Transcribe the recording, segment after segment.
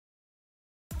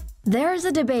There's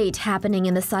a debate happening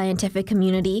in the scientific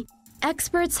community.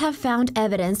 Experts have found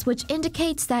evidence which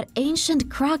indicates that ancient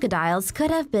crocodiles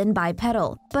could have been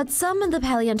bipedal, but some in the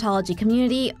paleontology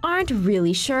community aren't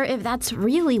really sure if that's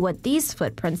really what these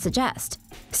footprints suggest.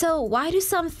 So why do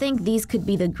some think these could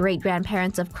be the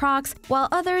great-grandparents of crocs, while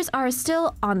others are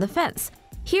still on the fence?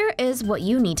 Here is what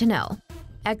you need to know.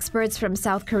 Experts from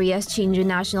South Korea's Chinju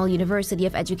National University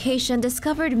of Education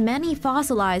discovered many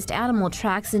fossilized animal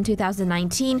tracks in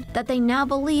 2019 that they now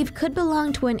believe could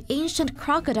belong to an ancient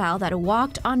crocodile that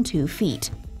walked on 2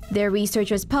 feet. Their research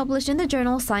was published in the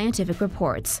journal Scientific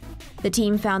Reports. The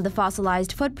team found the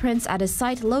fossilized footprints at a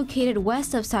site located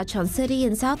west of Sachon City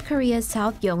in South Korea's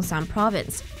South Gyeongsang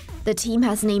province. The team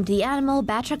has named the animal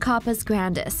Batrachoepus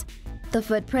grandis. The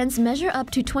footprints measure up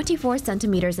to 24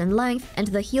 centimeters in length, and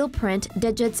the heel print,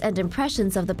 digits, and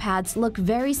impressions of the pads look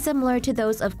very similar to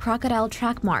those of crocodile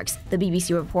track marks, the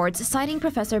BBC reports, citing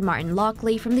Professor Martin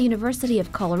Lockley from the University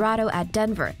of Colorado at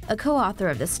Denver, a co-author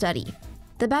of the study.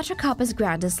 The Batrachoepus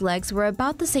grandis legs were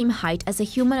about the same height as a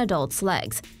human adult's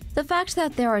legs. The fact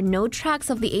that there are no tracks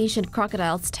of the ancient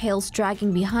crocodile's tails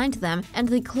dragging behind them and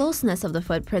the closeness of the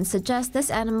footprints suggests this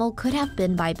animal could have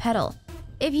been bipedal.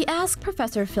 If you ask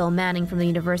Professor Phil Manning from the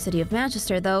University of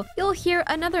Manchester, though, you'll hear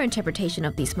another interpretation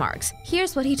of these marks.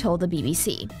 Here's what he told the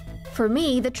BBC. For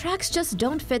me, the tracks just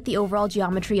don't fit the overall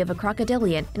geometry of a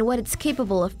crocodilian and what it's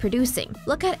capable of producing.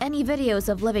 Look at any videos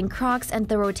of living crocs and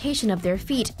the rotation of their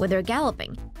feet when they're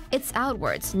galloping. It's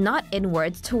outwards, not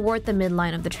inwards, toward the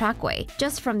midline of the trackway.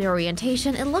 Just from the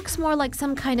orientation, it looks more like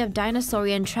some kind of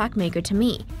dinosaurian track maker to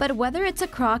me. But whether it's a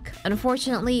croc,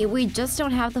 unfortunately, we just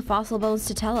don't have the fossil bones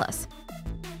to tell us.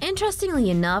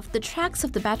 Interestingly enough, the tracks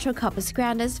of the Batrachoepus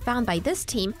grandis found by this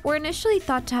team were initially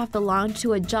thought to have belonged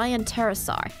to a giant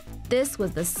pterosaur. This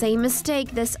was the same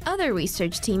mistake this other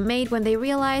research team made when they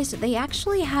realized they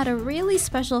actually had a really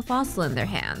special fossil in their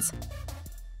hands.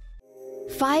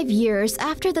 5 years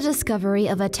after the discovery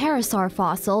of a pterosaur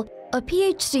fossil, a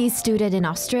PhD student in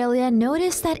Australia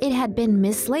noticed that it had been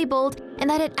mislabeled and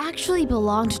that it actually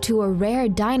belonged to a rare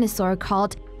dinosaur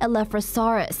called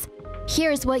Elaphrosaurus.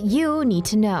 Here's what you need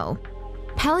to know.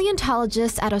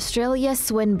 Paleontologists at Australia's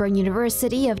Swinburne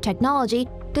University of Technology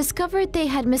discovered they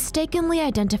had mistakenly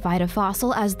identified a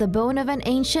fossil as the bone of an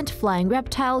ancient flying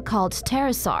reptile called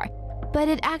pterosaur, but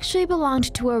it actually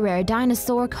belonged to a rare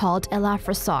dinosaur called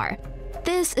Elaphrosaur.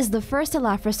 This is the first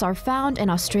Elaphrosaur found in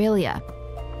Australia.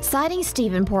 Citing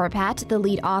Stephen Porpat, the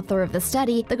lead author of the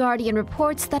study, The Guardian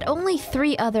reports that only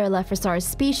 3 other Elaphrosaur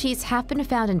species have been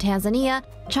found in Tanzania,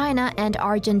 China, and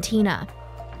Argentina.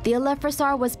 The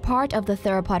Elaphrosaur was part of the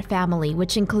theropod family,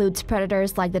 which includes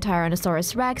predators like the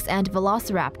Tyrannosaurus rex and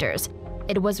velociraptors.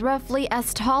 It was roughly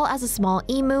as tall as a small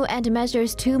emu and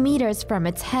measures 2 meters from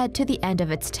its head to the end of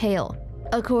its tail.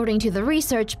 According to the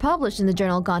research published in the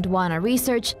journal Gondwana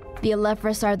Research, the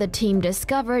Elaphrosaur the team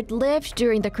discovered lived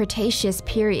during the Cretaceous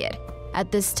period.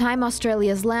 At this time,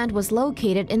 Australia's land was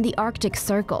located in the Arctic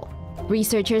Circle.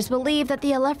 Researchers believe that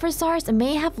the Elaphrosaurs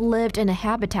may have lived in a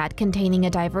habitat containing a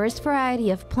diverse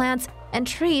variety of plants and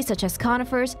trees such as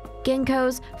conifers,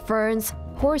 ginkgos, ferns,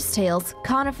 horsetails,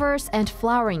 conifers, and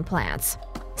flowering plants.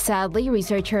 Sadly,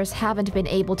 researchers haven't been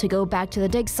able to go back to the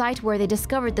dig site where they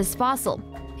discovered this fossil.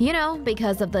 You know,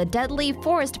 because of the deadly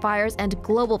forest fires and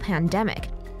global pandemic.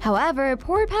 However,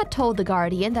 Porpat told The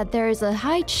Guardian that there is a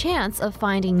high chance of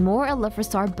finding more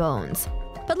Elaphrosaur bones.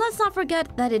 But let's not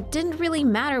forget that it didn't really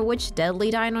matter which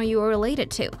deadly dino you were related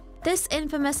to. This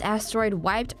infamous asteroid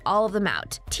wiped all of them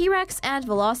out, T-Rex and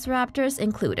velociraptors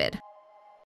included.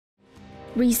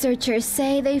 Researchers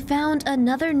say they found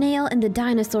another nail in the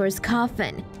dinosaur's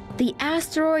coffin. The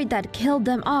asteroid that killed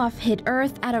them off hit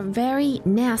Earth at a very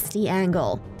nasty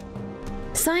angle.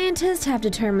 Scientists have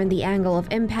determined the angle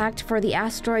of impact for the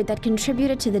asteroid that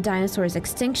contributed to the dinosaur's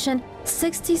extinction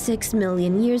 66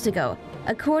 million years ago,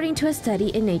 according to a study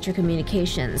in Nature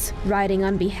Communications. Writing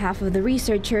on behalf of the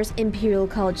researchers, Imperial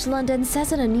College London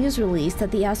says in a news release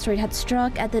that the asteroid had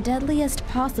struck at the deadliest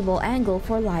possible angle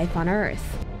for life on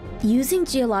Earth. Using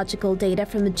geological data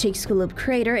from the Chicxulub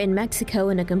crater in Mexico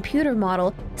in a computer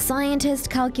model, scientists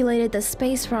calculated the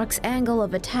space rock's angle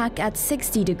of attack at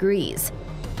 60 degrees.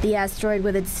 The asteroid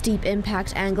with its steep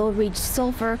impact angle reached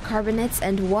sulfur, carbonates,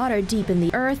 and water deep in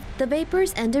the Earth. The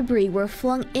vapors and debris were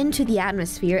flung into the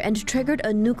atmosphere and triggered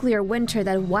a nuclear winter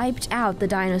that wiped out the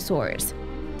dinosaurs.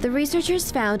 The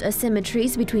researchers found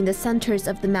asymmetries between the centers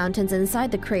of the mountains inside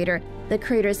the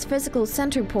crater's physical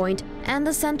center point, and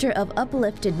the center of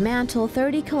uplifted mantle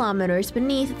 30 kilometers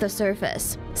beneath the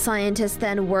surface. Scientists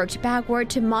then worked backward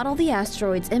to model the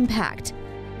asteroid's impact.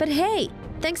 But hey!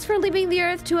 Thanks for leaving the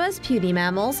Earth to us, puny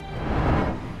mammals.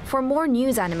 For more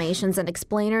news animations and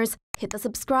explainers, hit the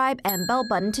subscribe and bell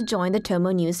button to join the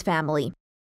Tomo News family.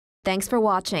 Thanks for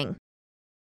watching.